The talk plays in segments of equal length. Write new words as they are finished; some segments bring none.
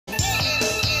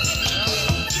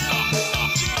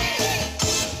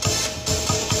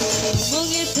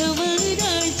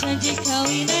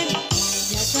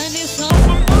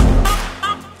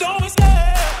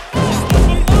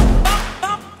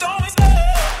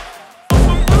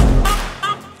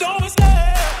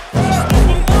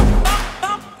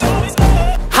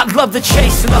love the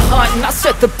chase and the hunt, and I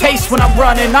set the pace when I'm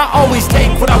running. I always take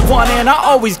what I want and I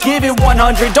always give it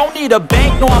 100. Don't need a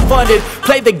bank, no I'm funded.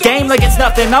 Play the game like it's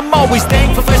nothing. I'm always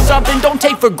thankful for something. Don't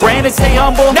take for granted, stay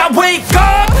humble. Now wake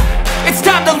up! It's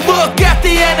time to look at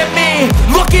the enemy.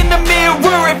 Look in the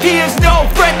mirror if he is no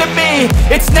friend to me.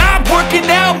 It's not working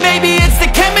out, maybe it's the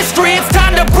chemistry. It's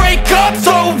time to break up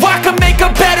so I can make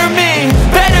a better me.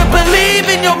 Better believe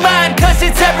in your mind, cause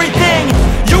it's everything.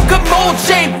 You can mold,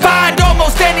 shape, find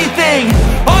almost anything.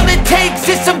 All it takes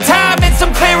is some time and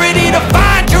some clarity to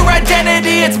find your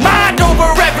identity. It's mind over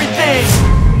everything.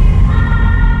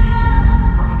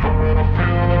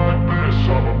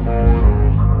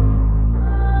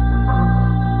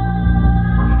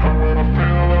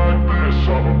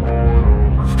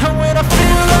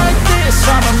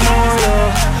 I'm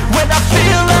immortal. When I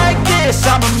feel like this,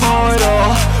 I'm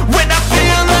immortal. When I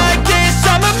feel like this,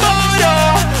 I'm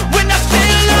immortal. When I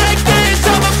feel like this,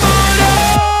 I'm immortal.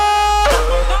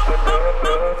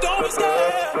 Don't be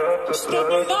scared. Just give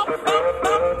me up.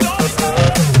 Don't be scared.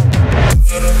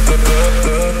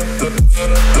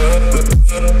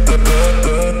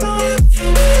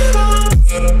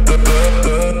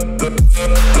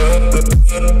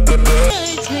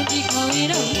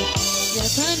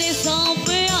 Jangan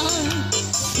sampean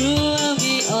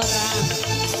suami orang.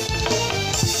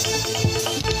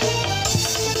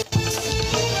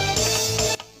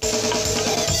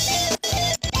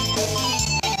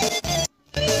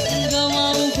 Gak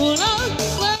mau pulang,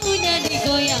 baunya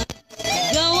digoyang.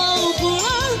 Gak mau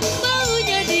pulang,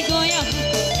 baunya digoyang.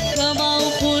 Gak mau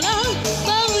pulang,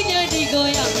 baunya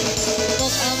digoyang.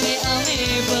 Kok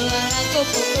ame-ame belarang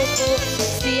kupu-kupu.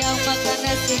 Siang makan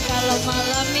nasi, kalau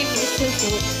malam mimi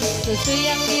susu. Susu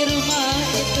yang di rumah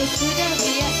itu sudah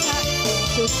biasa.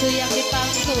 Susu yang di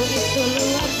pangku itu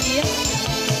luar biasa.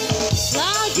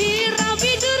 Lagi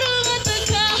rapi durung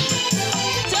tegak,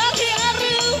 cari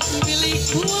aru milik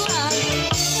pulang.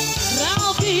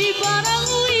 Rapi barang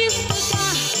wis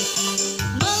tegak,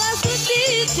 malah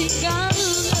sedih tinggal.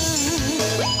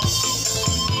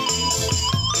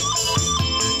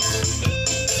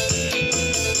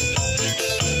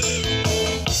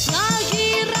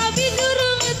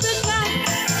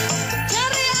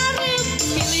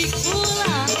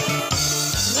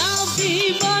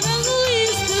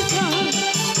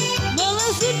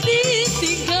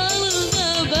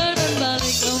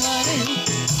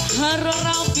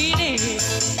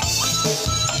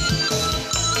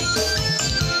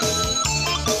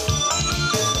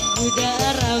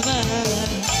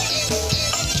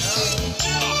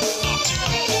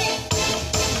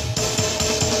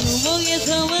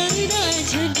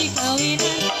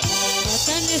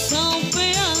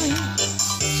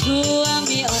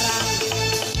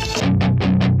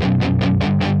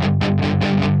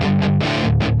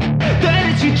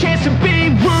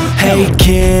 Hey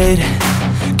kid,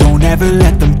 don't ever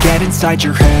let them get inside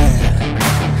your head.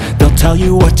 They'll tell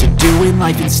you what to do in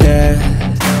life instead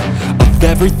of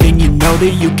everything you know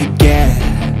that you could get.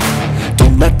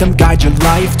 Don't let them guide your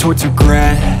life towards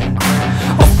regret.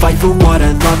 I'll fight for what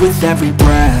I love with every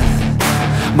breath.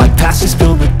 My past is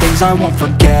filled with things I won't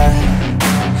forget.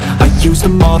 I use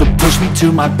them all to push me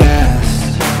to my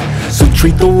best. So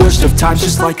treat the worst of times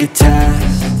just like a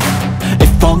test.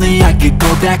 If only I could go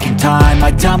back in time,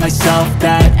 I'd tell myself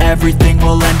that everything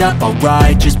will end up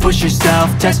alright. Just push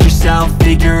yourself, test yourself,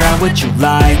 figure out what you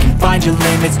like, and find your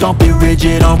limits, don't be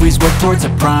rigid, always work towards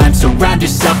a prime. Surround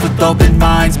yourself with open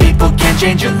minds, people can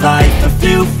change your life. A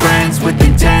few friends with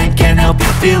intent can help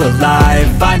you feel alive.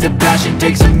 Find a passion,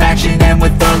 take some action, and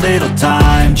with a little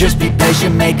time, just be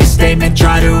patient, make a statement,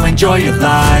 try to enjoy your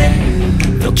life.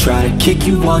 They'll try to kick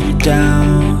you while you're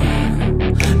down.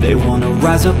 They wanna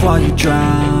rise up while you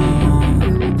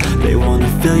drown. They wanna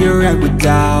fill your head with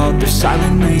doubt. They're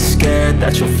silently scared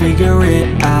that you'll figure it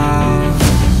out.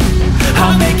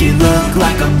 I'll make it look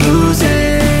like I'm losing.